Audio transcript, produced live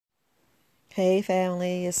Hey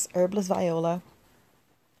family, it's Herbalist Viola.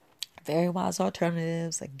 Very Wise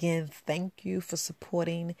Alternatives. Again, thank you for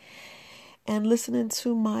supporting and listening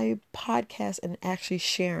to my podcast and actually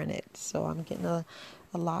sharing it. So I'm getting a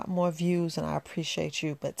lot more views and I appreciate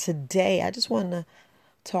you. But today I just want to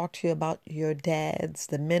talk to you about your dads,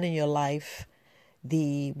 the men in your life,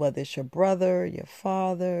 the whether it's your brother, your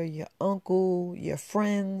father, your uncle, your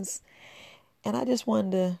friends. And I just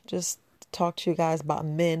wanted to just talk to you guys about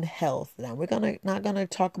men health. Now we're gonna not gonna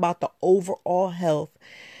talk about the overall health,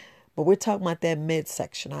 but we're talking about that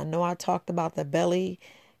midsection. I know I talked about the belly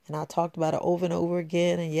and I talked about it over and over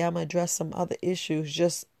again. And yeah, I'm gonna address some other issues,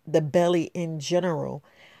 just the belly in general.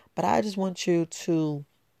 But I just want you to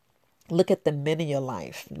look at the men in your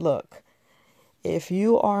life. Look, if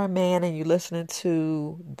you are a man and you're listening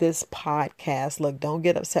to this podcast, look, don't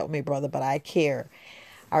get upset with me, brother, but I care.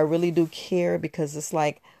 I really do care because it's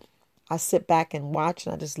like I sit back and watch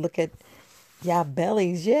and I just look at y'all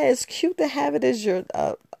bellies. Yeah, it's cute to have it as your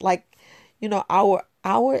like,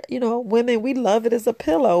 women, we love it as a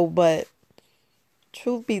pillow, but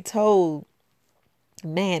truth be told,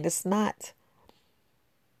 man, it's not.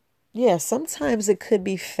 Yeah, sometimes it could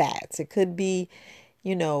be fats. It could be,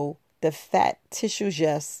 the fat tissues.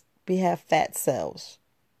 Yes, we have fat cells,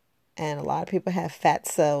 and a lot of people have fat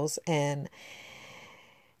cells, and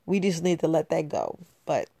we just need to let that go.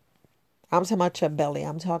 But I'm talking about your belly.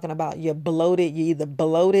 I'm talking about you're bloated. You're either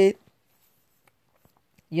bloated,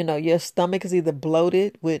 your stomach is either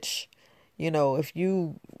bloated, which, if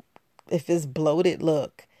it's bloated,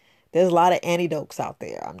 look, there's a lot of antidotes out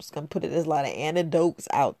there. I'm just gonna put it. There's a lot of antidotes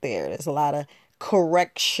out there. There's a lot of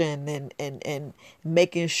correction and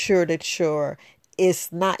making sure that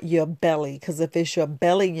it's not your belly. Because if it's your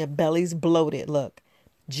belly and your belly's bloated, look,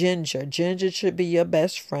 ginger should be your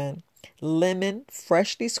best friend. Lemon,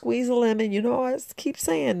 freshly squeezed lemon. I keep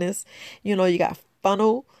saying this. You got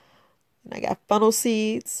funnel, and I got funnel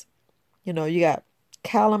seeds. You got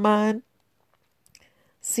calamine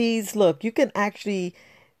seeds. Look, you can actually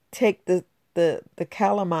take the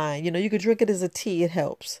calamine. You could drink it as a tea. It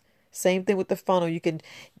helps. Same thing with the funnel. You can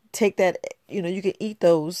take that. You can eat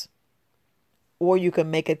those, or you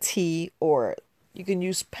can make a tea, or you can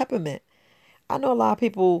use peppermint. I know a lot of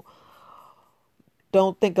people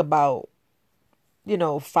don't think about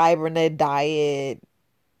fiber in their diet,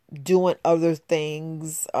 doing other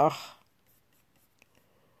things. Ugh.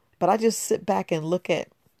 But I just sit back and look at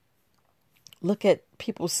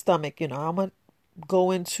people's stomach. I'm gonna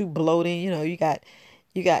go into bloating. You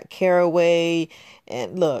got caraway,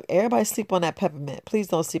 and look, everybody sleep on that peppermint. Please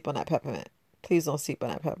don't sleep on that peppermint. Please don't sleep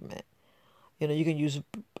on that peppermint. You can use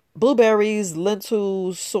blueberries,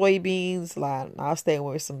 lentils, soybeans. Like, I'll stay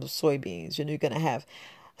away with some soybeans. You're gonna have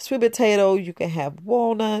sweet potato. You can have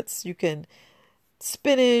walnuts. You can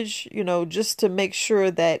spinach. Just to make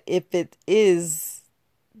sure that if it is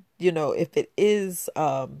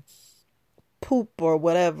poop or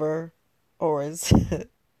whatever, or is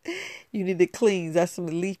you need to clean. That's some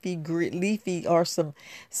leafy or some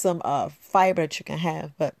fiber that you can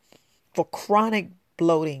have. But for chronic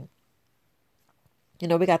bloating,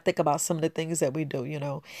 we got to think about some of the things that we do.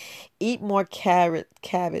 Eat more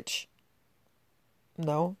cabbage.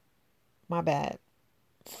 No, my bad.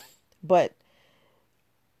 But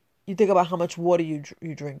you think about how much water you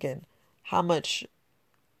drinking, how much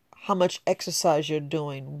how much exercise you're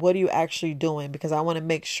doing. What are you actually doing? Because I want to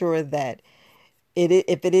make sure that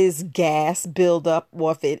if it is gas buildup,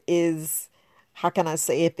 or if it is, how can I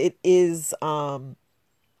say, if it is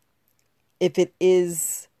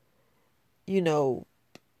you know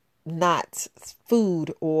not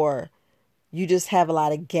food, or you just have a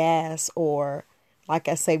lot of gas, or like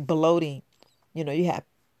I say, bloating. You have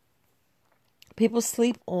people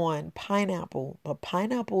sleep on pineapple, but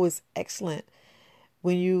pineapple is excellent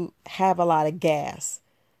when you have a lot of gas.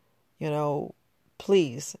 you know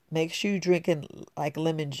Please make sure you drinking like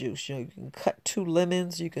lemon juice. You can cut two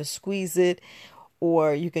lemons, you can squeeze it,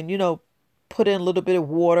 or you can put in a little bit of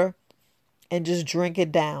water and just drink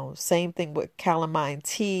it down. Same thing with calamine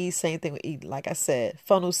tea. Same thing with eating, like I said,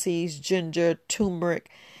 funnel seeds, ginger,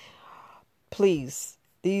 turmeric. Please,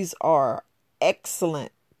 these are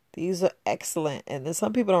excellent. These are excellent. And then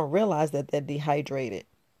some people don't realize that they're dehydrated.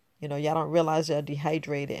 Y'all don't realize you're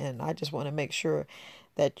dehydrated. And I just want to make sure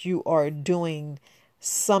that you are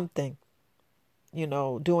something,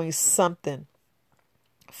 doing something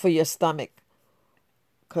for your stomach.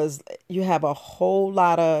 Because you have a whole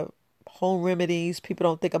lot of home remedies. People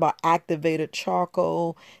don't think about activated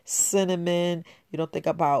charcoal, cinnamon. You don't think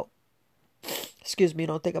about, excuse me, you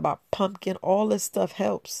don't think about pumpkin. All this stuff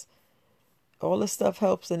helps. All this stuff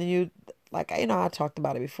helps. And then like, I talked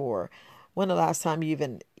about it before. When the last time you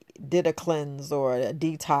even did a cleanse or a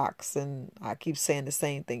detox? And I keep saying the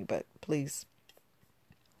same thing, but please.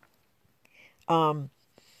 Um,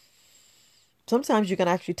 Sometimes you can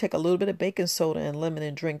actually take a little bit of baking soda and lemon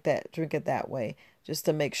and drink it that way, just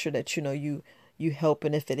to make sure that you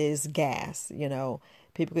helping if it is gas.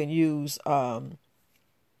 People can use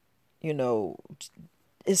you know,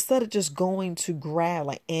 instead of just going to grab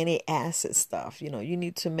like antacid stuff. You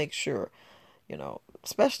need to make sure,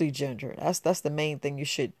 especially ginger. That's the main thing you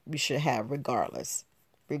should have regardless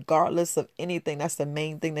of anything. That's the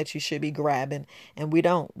main thing that you should be grabbing, and we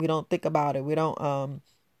don't think about it. We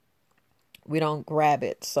don't grab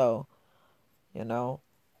it. You know,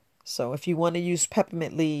 so if you want to use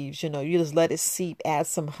peppermint leaves, you just let it seep, add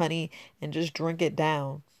some honey, and just drink it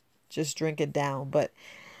down. Just drink it down. But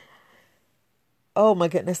oh my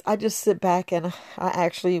goodness, I just sit back and I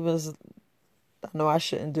actually was, I know I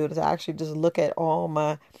shouldn't do this. I actually just look at all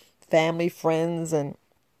my family, friends, and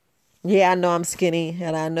yeah, I know I'm skinny,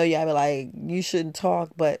 and I know y'all be like, you shouldn't talk,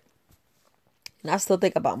 but and I still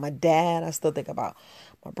think about my dad. I still think about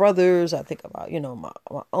my brothers. I think about,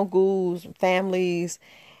 my uncles and families.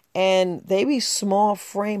 And they be small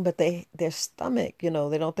frame, but their stomach, they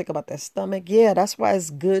don't think about their stomach. Yeah, that's why it's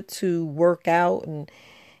good to work out, and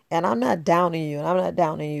I'm not downing you, and I'm not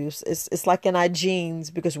downing you. It's like in our genes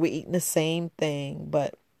because we're eating the same thing,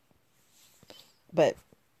 but the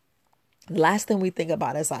last thing we think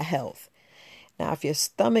about is our health. Now, if your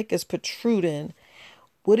stomach is protruding,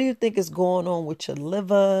 what do you think is going on with your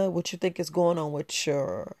liver? What you think is going on with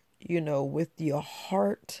with your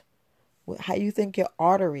heart? How you think your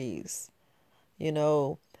arteries?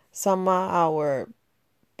 Some of our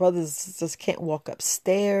brothers just can't walk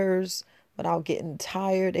upstairs without getting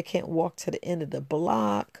tired. They can't walk to the end of the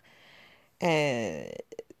block. And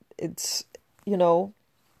it's, you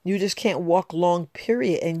just can't walk long,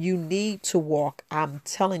 period. And you need to walk. I'm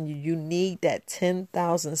telling you, you need that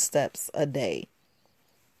 10,000 steps a day.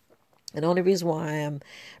 And the only reason why I am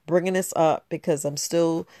bringing this up because I'm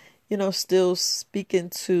still, still speaking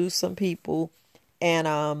to some people,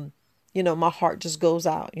 and my heart just goes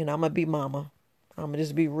out. I'm gonna be mama. I'm gonna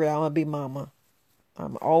just be real. I'm gonna be mama.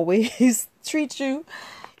 I'm always treat you,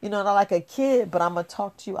 not like a kid, but I'm gonna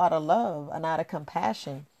talk to you out of love and out of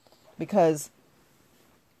compassion, because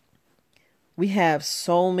we have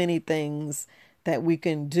so many things that we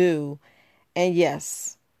can do. And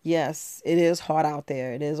yes, it is hard out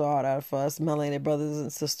there. It is hard out for us melanated brothers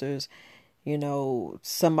and sisters.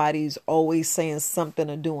 Somebody's always saying something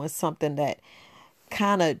or doing something that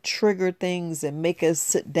kind of trigger things and make us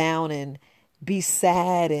sit down and be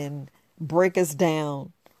sad and break us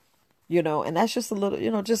down. And that's just a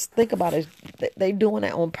little, just think about it. They doing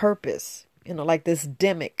that on purpose, like this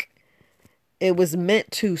demic. It was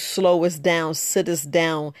meant to slow us down, sit us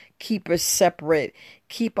down, keep us separate,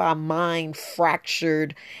 keep our mind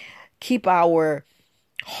fractured, keep our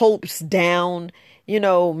hopes down,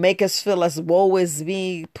 make us feel as woe is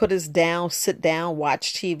me, put us down, sit down,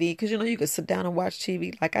 watch TV. Because, you could sit down and watch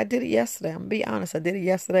TV. Like I did it yesterday. I'm going to be honest. I did it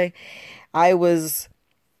yesterday. I was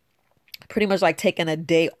pretty much like taking a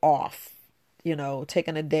day off,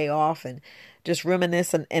 and just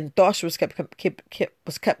reminisce, and thoughts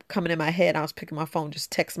kept coming in my head. I was picking my phone,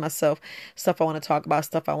 just text myself stuff I want to talk about,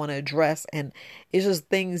 stuff I want to address. And it's just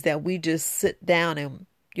things that we just sit down and,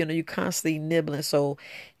 you constantly nibbling. So,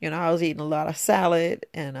 I was eating a lot of salad,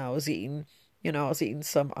 and I was eating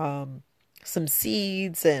some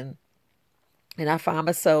seeds, and I found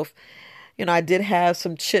myself, I did have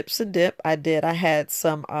some chips and dip. I had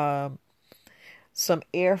some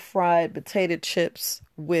air fried potato chips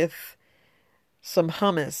with some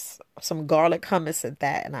hummus, some garlic hummus at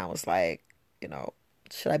that. And I was like,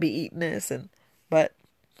 should I be eating this? But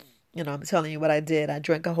I'm telling you what I did. I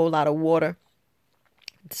drank a whole lot of water,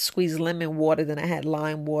 squeezed lemon water. Then I had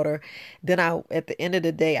lime water. Then at the end of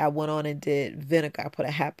the day, I went on and did vinegar.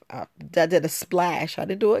 I did a splash. I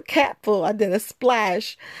didn't do a capful. I did a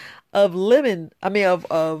splash of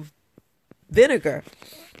of vinegar.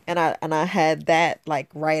 And I had that like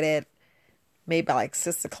right at maybe like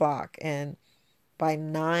 6 o'clock, and by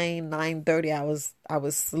 9:30 I was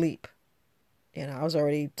asleep. I was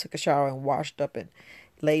already took a shower and washed up and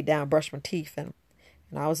laid down, brushed my teeth, and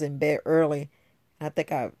I was in bed early. I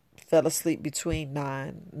think I fell asleep between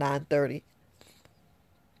 9:30.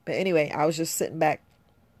 But anyway, I was just sitting back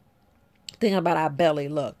thinking about our belly.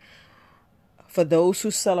 Look, for those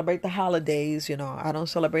who celebrate the holidays, I don't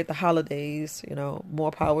celebrate the holidays,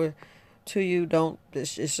 more power to you. Don't,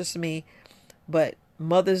 it's just me. But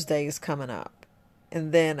Mother's Day is coming up.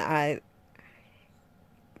 And then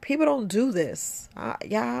people don't do this.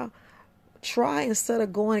 Yeah, try, instead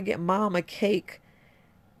of going to get mom a cake,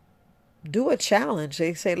 do a challenge.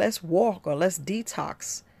 They say, let's walk or let's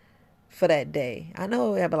detox for that day. I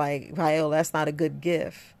know they'll be like, Viola, that's not a good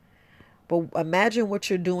gift. But imagine what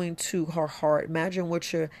you're doing to her heart. Imagine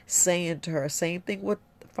what you're saying to her. Same thing with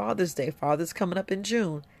Father's Day. Father's coming up in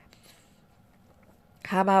June.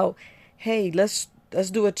 How about, hey, let's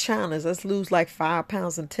do a challenge. Let's lose like 5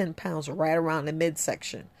 pounds and 10 pounds right around the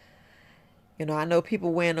midsection. You know, I know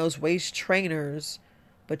people wearing those waist trainers,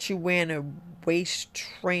 but you wearing a waist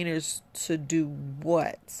trainers to do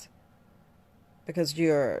what? Because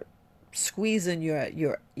you're squeezing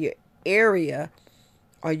your area.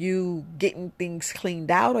 Are you getting things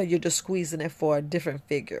cleaned out, or you're just squeezing it for a different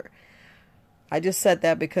figure? I just said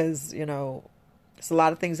that because, you know, it's a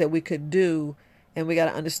lot of things that we could do, and we got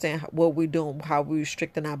to understand what we're doing, how we're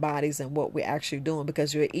restricting our bodies and what we're actually doing,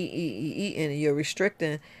 because you're eating and you're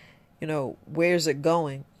restricting, you know, where's it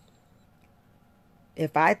going?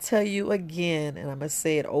 If I tell you again, and I'm going to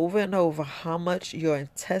say it over and over, how much your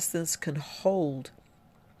intestines can hold,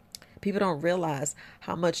 people don't realize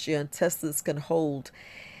how much your intestines can hold.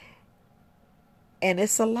 And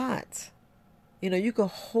it's a lot. You know, you can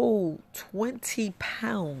hold 20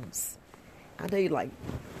 pounds. I know you're like,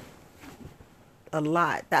 a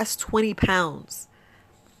lot. That's 20 pounds.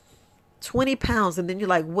 20 pounds. And then you're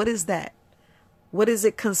like, what is that? What does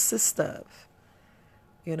it consist of?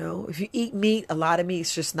 You know, if you eat meat, a lot of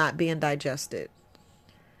meat's just not being digested.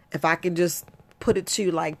 If I can just put it to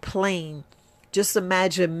you like plain, just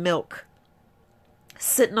imagine milk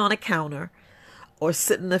sitting on a counter or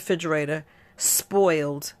sitting in the refrigerator,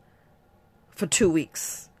 spoiled for 2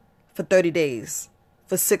 weeks, for 30 days,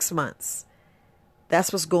 for 6 months.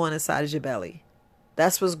 That's what's going inside of your belly.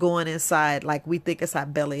 That's what's going inside, like we think it's our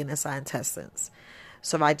belly and it's our intestines.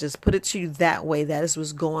 So if I just put it to you that way, that is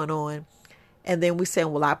what's going on. And then we say,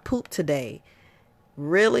 well, I pooped today.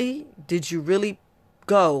 Really? Did you really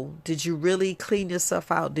go? Did you really clean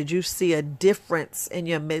yourself out? Did you see a difference in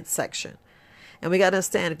your midsection? And we got to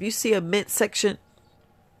understand, if you see a midsection,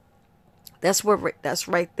 that's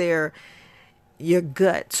right there, your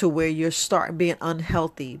gut, to where you're starting being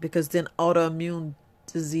unhealthy, because then autoimmune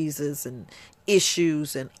diseases and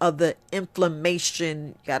issues and other inflammation,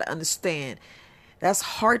 you got to understand, that's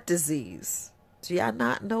heart disease. Do y'all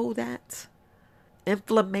not know that?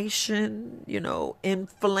 Inflammation, you know,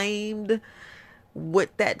 inflamed,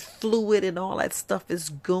 what that fluid and all that stuff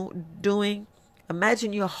is doing.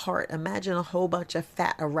 Imagine your heart. Imagine a whole bunch of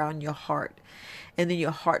fat around your heart. And then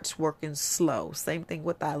your heart's working slow. Same thing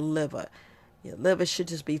with our liver. Your liver should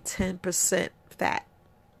just be 10% fat.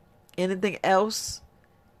 Anything else,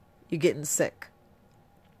 you're getting sick.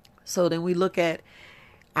 So then we look at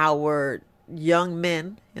our young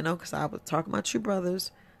men, you know, because I was talking about you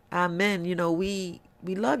brothers. Our men, you know, we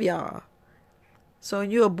love y'all. So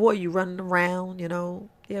when you're a boy, you running around, you know.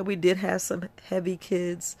 Yeah, we did have some heavy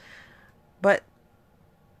kids. But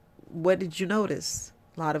what did you notice?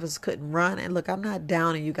 A lot of us couldn't run. And look, I'm not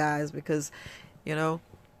down on you guys, because, you know,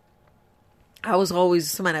 I was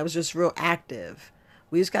always somebody that was just real active.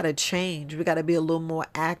 We just got to change. We got to be a little more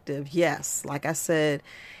active. Yes, like I said,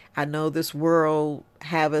 I know this world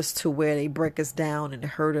have us to where they break us down and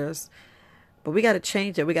hurt us. But we got to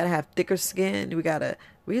change it. We got to have thicker skin. We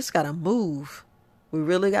just got to move. We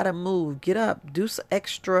really got to move. Get up. Do some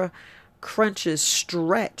extra crunches.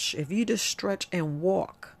 Stretch. If you just stretch and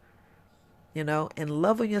walk, you know, and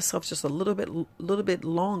love on yourself just a little bit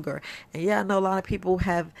longer. And yeah, I know a lot of people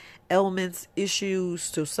have ailments, issues.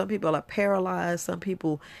 So some people are paralyzed. Some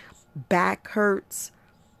people back hurts.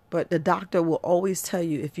 But the doctor will always tell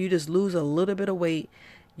you, if you just lose a little bit of weight,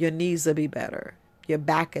 your knees will be better. Your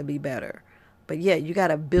back will be better. But yeah, you got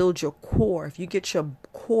to build your core. If you get your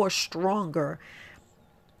core stronger,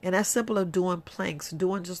 and that's simple of doing planks,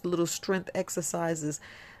 doing just little strength exercises,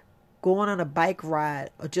 going on a bike ride,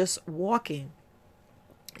 or just walking.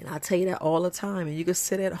 And I tell you that all the time. And you can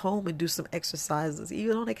sit at home and do some exercises,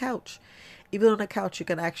 even on the couch. Even on the couch, you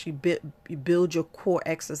can actually build your core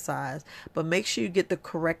exercise. But make sure you get the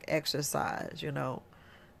correct exercise, you know.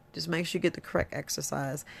 Just make sure you get the correct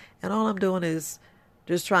exercise. And all I'm doing is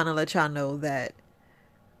just trying to let y'all know that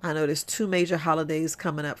I know there's 2 major holidays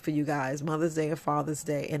coming up for you guys, Mother's Day and Father's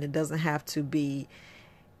Day. And it doesn't have to be,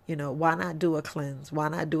 you know, why not do a cleanse? Why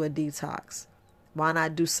not do a detox? Why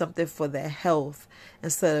not do something for their health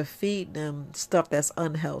instead of feeding them stuff that's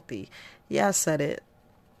unhealthy? Yeah, I said it.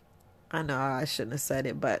 I know I shouldn't have said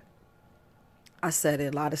it, but I said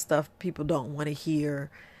it. A lot of stuff people don't want to hear.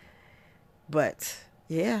 But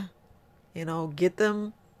yeah, you know, get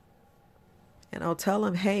them, you know, tell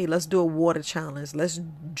them, hey, let's do a water challenge. Let's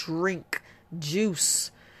drink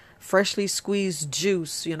juice freshly squeezed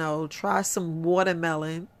juice, try some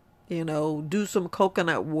watermelon, do some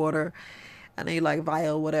coconut water. I know you like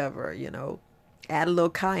Vio, whatever, add a little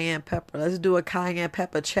cayenne pepper. Let's do a cayenne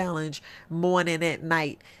pepper challenge morning at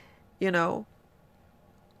night, you know.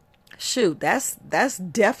 Shoot, that's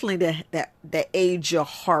definitely the age your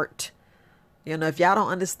heart. If y'all don't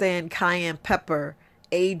understand cayenne pepper,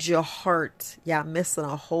 age your heart, y'all missing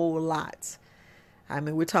a whole lot. I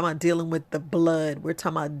mean, we're talking about dealing with the blood. We're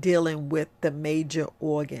talking about dealing with the major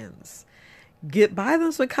organs. Buy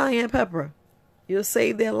them some cayenne pepper. You'll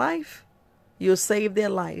save their life. You'll save their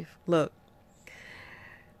life. Look,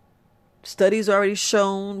 studies already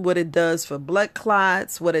shown what it does for blood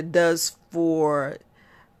clots,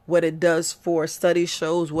 study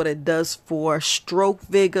shows what it does for stroke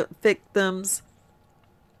victims.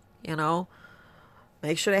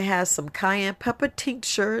 Make sure they have some cayenne pepper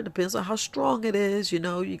tincture. Depends on how strong it is. You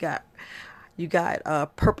got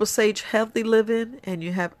Purple Sage Healthy Living, and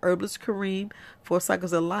you have Herbalist Kareem, 4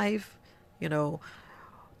 Cycles of Life. The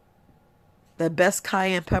best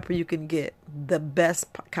cayenne pepper you can get. The best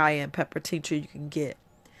cayenne pepper tincture you can get.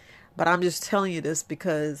 But I'm just telling you this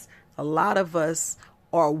because a lot of us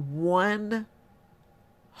are one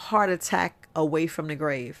heart attack away from the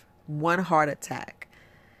grave. One heart attack.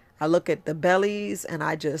 I look at the bellies and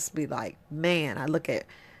I just be like, man, I look at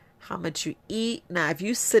how much you eat. Now, if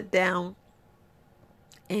you sit down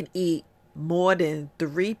and eat more than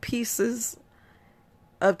 3 pieces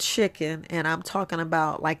of chicken, and I'm talking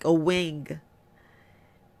about like a wing,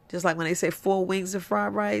 just like when they say 4 wings of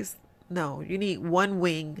fried rice, no, you need 1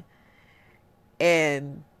 wing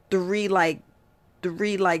and 3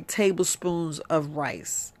 tablespoons of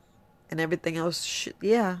rice, and everything else.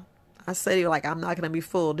 Yeah. I say, like, I'm not going to be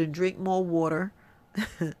full. Then drink more water.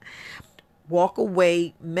 Walk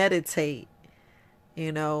away. Meditate.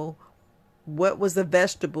 What was the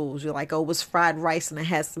vegetables? You're like, oh, it was fried rice and it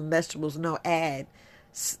had some vegetables. No, add.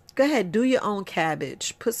 Go ahead. Do your own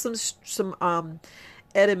cabbage. Put some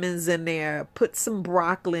Edamons in there. Put some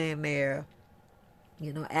broccoli in there.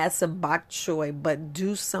 Add some bok choy. But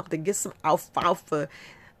do something. Get some alfalfa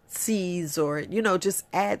seeds, or just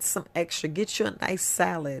add some extra. Get you a nice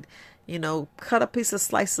salad. Cut a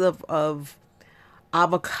slice of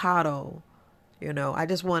avocado. I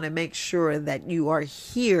just want to make sure that you are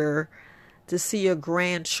here to see your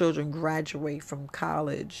grandchildren graduate from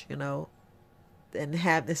college, and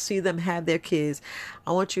see them have their kids.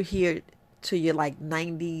 I want you here to your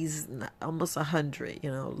 90s, almost 100,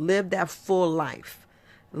 live that full life.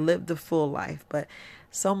 Live the full life. But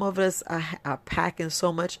some of us are packing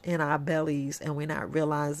so much in our bellies, and we're not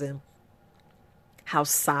realizing how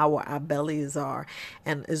sour our bellies are.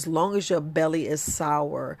 And as long as your belly is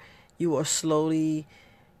sour, you are slowly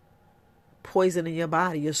poisoning your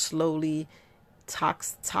body. You're slowly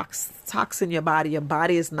toxin your body. Your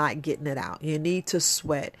body is not getting it out. You need to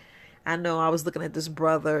sweat. I know I was looking at this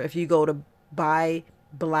brother. If you go to Buy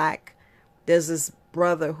Black, there's this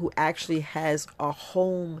brother who actually has a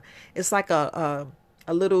home. It's like a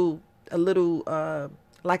little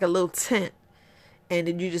like a little tent, and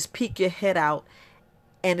then you just peek your head out,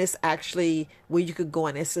 and it's actually where you could go,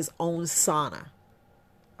 and it's his own sauna.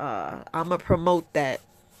 I'm gonna promote that,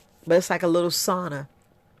 but it's like a little sauna,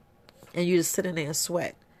 and you just sit in there and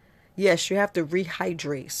sweat. Yes, you have to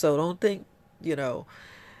rehydrate, so don't think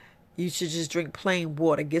you should just drink plain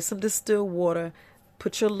water. Get some distilled water.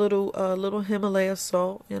 Put your little Himalaya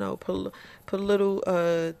salt. Put a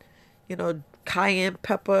little cayenne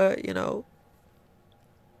pepper.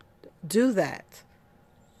 Do that.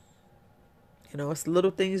 It's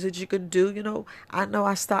little things that you can do. I know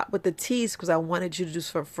I stopped with the teas because I wanted you to do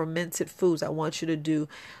some fermented foods. I want you to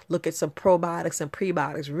look at some probiotics and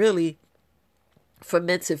prebiotics. Really,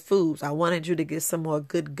 fermented foods. I wanted you to get some more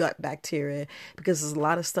good gut bacteria, because there's a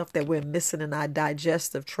lot of stuff that we're missing in our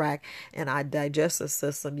digestive tract and our digestive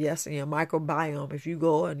system. Yes, in your microbiome. If you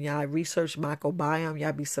go and y'all research microbiome,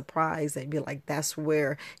 y'all be surprised and be like, that's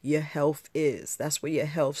where your health is. That's where your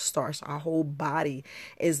health starts. Our whole body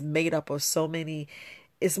is made up of so many,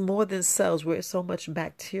 it's more than cells. We're so much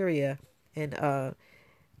bacteria, and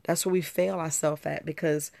that's where we fail ourselves at,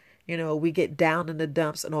 because we get down in the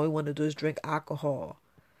dumps and all we want to do is drink alcohol.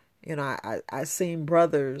 I seen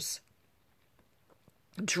brothers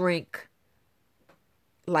drink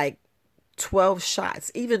like 12 shots.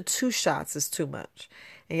 Even 2 shots is too much.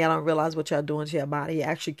 And y'all don't realize what y'all doing to your body. You're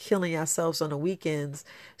actually killing yourselves on the weekends.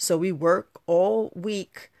 So we work all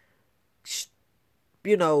week,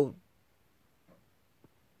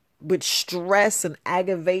 with stress and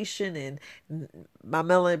aggravation, and my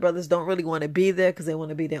melanated brothers don't really want to be there because they want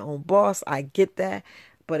to be their own boss. I get that.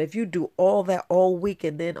 But if you do all that all week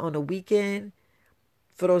and then on the weekend,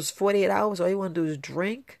 for those 48 hours, all you want to do is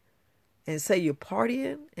drink and say you're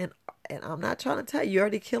partying, and I'm not trying to tell you, you're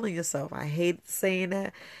already killing yourself. I hate saying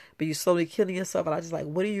that, but you're slowly killing yourself. And I just like,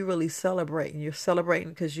 what are you really celebrating? You're celebrating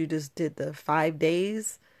because you just did the 5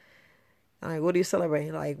 days. I'm like, what are you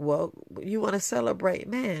celebrating? Like, well, you want to celebrate,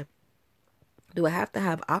 man. Do I have to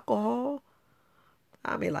have alcohol?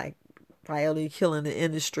 I mean, like, probably killing the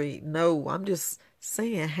industry. No, I'm just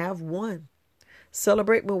saying, have one.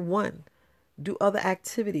 Celebrate with one. Do other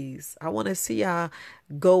activities. I want to see y'all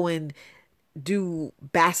go and do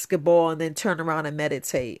basketball and then turn around and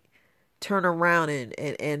meditate. Turn around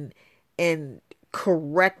and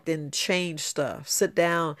correct and change stuff. Sit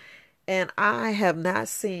down. And I have not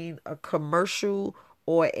seen a commercial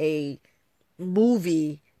or a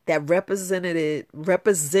movie that represented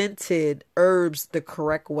herbs the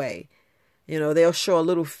correct way. You know, they'll show a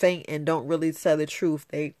little faint and don't really tell the truth.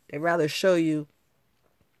 They rather show you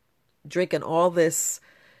drinking all this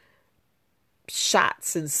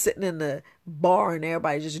shots and sitting in the bar and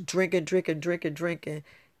everybody just drinking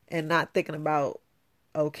and not thinking about,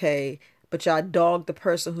 okay, but y'all dog the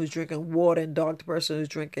person who's drinking water and dog the person who's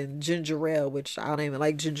drinking ginger ale, which I don't even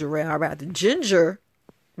like ginger ale. I rather ginger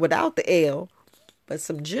without the ale, but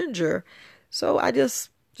some ginger. So I just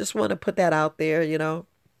want to put that out there, you know.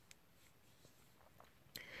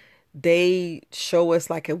 They show us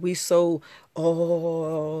like if we so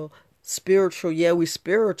spiritual. Yeah, we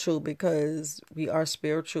spiritual because we are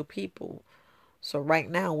spiritual people. So right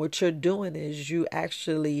now what you're doing is you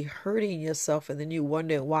actually hurting yourself, and then you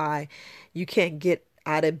wonder why you can't get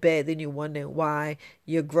out of bed. Then you wonder why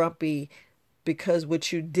you're grumpy, because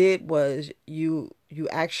what you did was you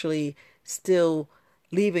actually still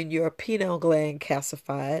leaving your pineal gland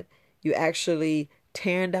calcified. You actually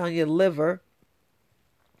tearing down your liver.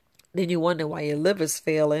 Then you wonder why your liver's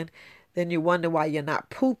failing. Then you wonder why you're not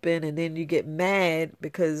pooping. And then you get mad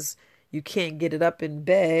because you can't get it up in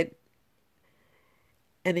bed.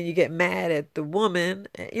 And then you get mad at the woman.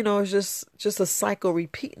 You know, it's just a cycle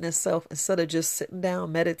repeating itself instead of just sitting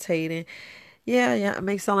down, meditating. Yeah, it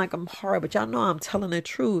may sound like I'm hard, but y'all know I'm telling the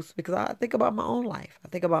truth because I think about my own life. I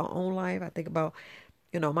think about my own life. I think about,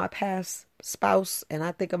 you know, my past spouse, and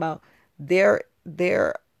I think about their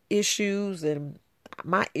issues and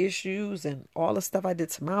my issues and all the stuff I did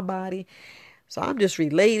to my body. So I'm just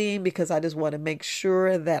relating because I just want to make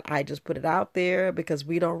sure that I just put it out there, because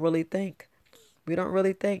we don't really think. We don't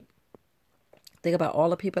really think. Think about all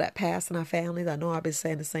the people that passed in our families. I know I've been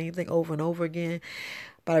saying the same thing over and over again,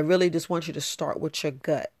 but I really just want you to start with your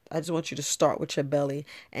gut. I just want you to start with your belly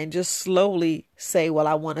and just slowly say, well,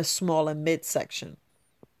 I want a smaller midsection,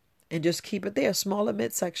 and just keep it there, smaller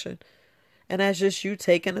midsection. And that's just you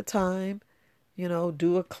taking the time, you know,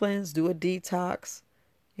 do a cleanse, do a detox,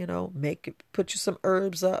 you know, put you some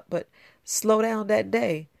herbs up, but slow down that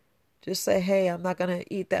day. Just say, hey, I'm not going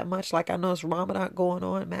to eat that much. Like, I know it's Ramadan going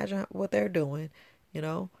on. Imagine what they're doing, you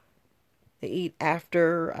know. They eat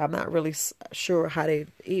after. I'm not really sure how they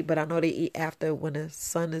eat, but I know they eat after when the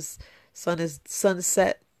sun is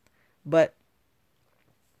sunset. But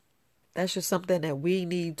that's just something that we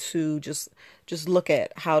need to just look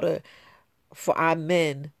at, for our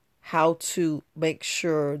men, how to make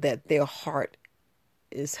sure that their heart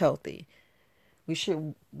is healthy. We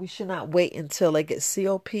should not wait until they get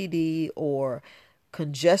COPD or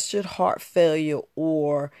congested heart failure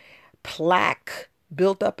or plaque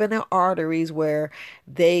built up in their arteries where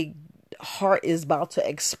they heart is about to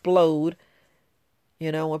explode.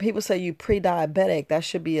 You know, when people say you pre-diabetic, that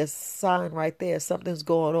should be a sign right there. Something's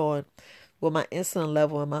going on with my insulin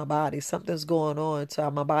level in my body. Something's going on,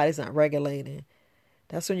 so my body's not regulating.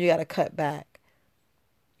 That's when you got to cut back,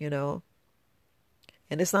 you know.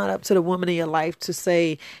 And it's not up to the woman in your life to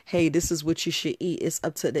say, hey, this is what you should eat. It's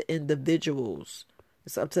up to the individuals.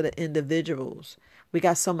 It's up to the individuals. We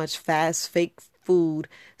got so much fast, fake food,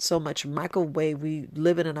 so much microwave. We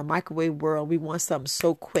living in a microwave world. We want something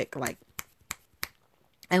so quick,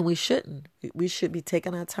 and we shouldn't. We should be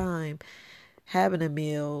taking our time, having a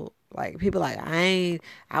meal. Like, people like, I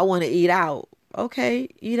want to eat out. Okay,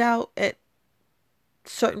 eat out at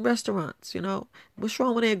certain restaurants, you know. What's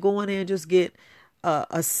wrong with that? Going in and just get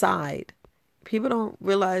a side. People don't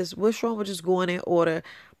realize what's wrong with just going in and order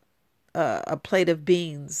a plate of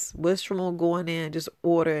beans. What's wrong with going in and just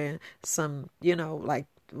ordering some, you know, like,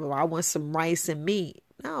 well, I want some rice and meat.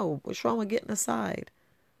 No, what's wrong with getting a side?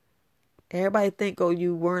 Everybody think, oh,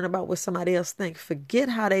 you worrying about what somebody else think. Forget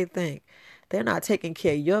how they think. They're not taking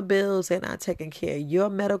care of your bills. They're not taking care of your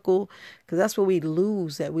medical, because that's what we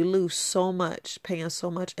lose. That we lose so much, paying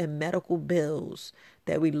so much in medical bills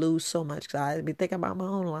that we lose so much. Because I be thinking about my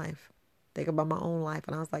own life. Think about my own life.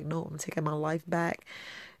 And I was like, no, I'm taking my life back.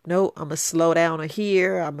 No, I'm going to slow down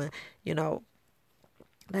here. I'm going to, you know,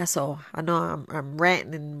 that's all. I know I'm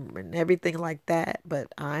ranting and everything like that, but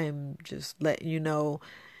I'm just letting you know,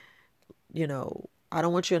 I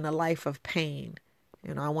don't want you in a life of pain.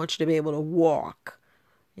 You know, I want you to be able to walk,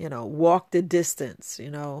 you know, walk the distance, you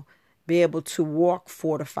know, be able to walk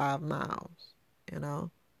 4 to 5 miles, you know.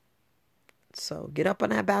 So get up on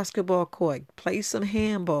that basketball court, play some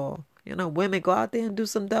handball. You know, women go out there and do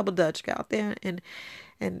some double dutch. Go out there and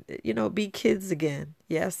you know, be kids again.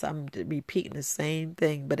 Yes, I'm repeating the same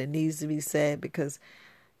thing, but it needs to be said because,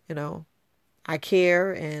 you know, I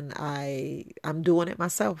care and I'm doing it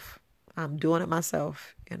myself. I'm doing it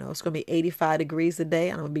myself. You know, it's gonna be 85 degrees today.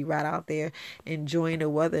 I'm gonna be right out there enjoying the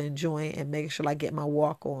weather, enjoying and making sure I get my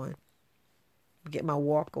walk on. Get my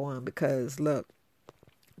walk on because look,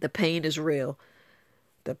 the pain is real.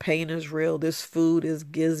 The pain is real. This food is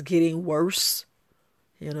getting worse.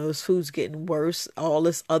 You know, this food's getting worse. All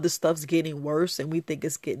this other stuff's getting worse, and we think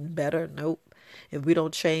it's getting better. Nope. If we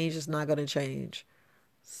don't change, it's not gonna change.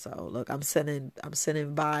 So look, I'm sending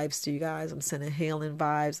vibes to you guys. I'm sending healing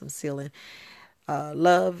vibes. I'm sending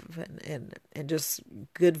love and just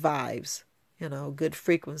good vibes. You know, good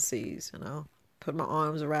frequencies. You know, put my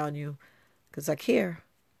arms around you because I care.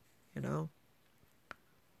 You know,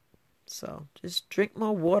 so just drink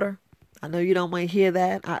more water. I know you don't want to hear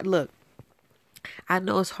that. Look, I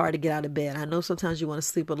know it's hard to get out of bed. I know sometimes you want to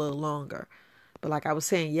sleep a little longer. But like I was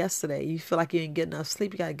saying yesterday, you feel like you didn't get enough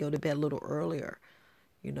sleep, you got to go to bed a little earlier.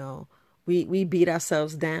 You know, we beat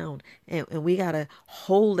ourselves down and we got to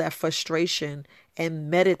hold that frustration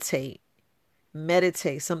and meditate.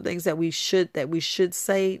 Meditate. Some things that we should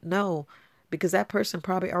say, no, because that person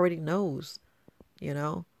probably already knows, you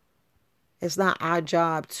know. It's not our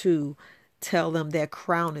job to tell them their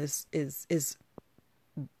crown is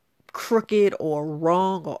crooked or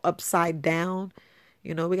wrong or upside down.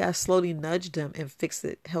 You know, we got to slowly nudge them and fix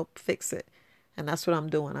it, help fix it. And that's what I'm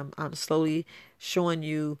doing. I'm slowly showing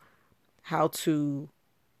you how to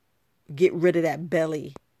get rid of that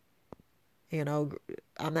belly. You know,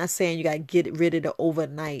 I'm not saying you got to get rid of it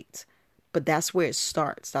overnight, but that's where it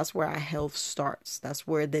starts. That's where our health starts. That's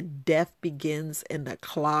where the death begins in the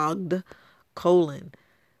clogged colon.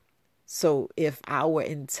 So if our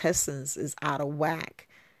intestines is out of whack,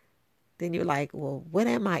 then you're like, well, what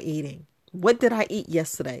am I eating? What did I eat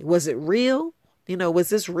yesterday? Was it real? You know, was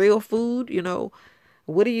this real food? You know,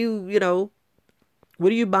 what are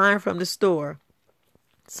what are you buying from the store?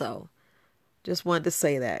 So just wanted to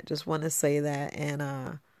say that. Just wanted to say that.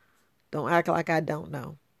 And don't act like I don't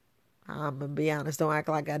know. I'm going to be honest. Don't act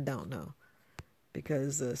like I don't know.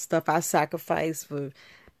 Because the stuff I sacrificed for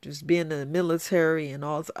just being in the military and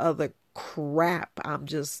all this other crap, I'm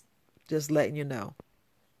just letting you know.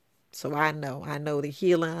 So I know the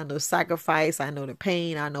healing, I know sacrifice, I know the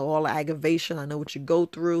pain, I know all the aggravation, I know what you go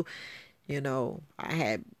through. You know, I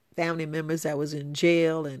had family members that was in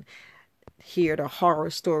jail and hear the horror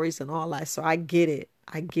stories and all that. So I get it.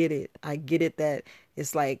 I get it. I get it that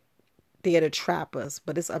it's like there to trap us,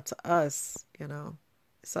 but it's up to us, you know.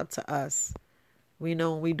 It's up to us. We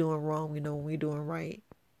know when we doing wrong, we know when we doing right.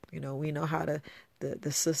 You know, we know how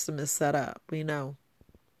the system is set up. We know.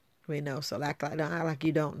 We know. So don't act like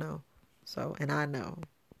you don't know. So, and I know.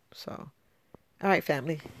 So, all right,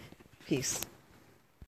 family. Peace.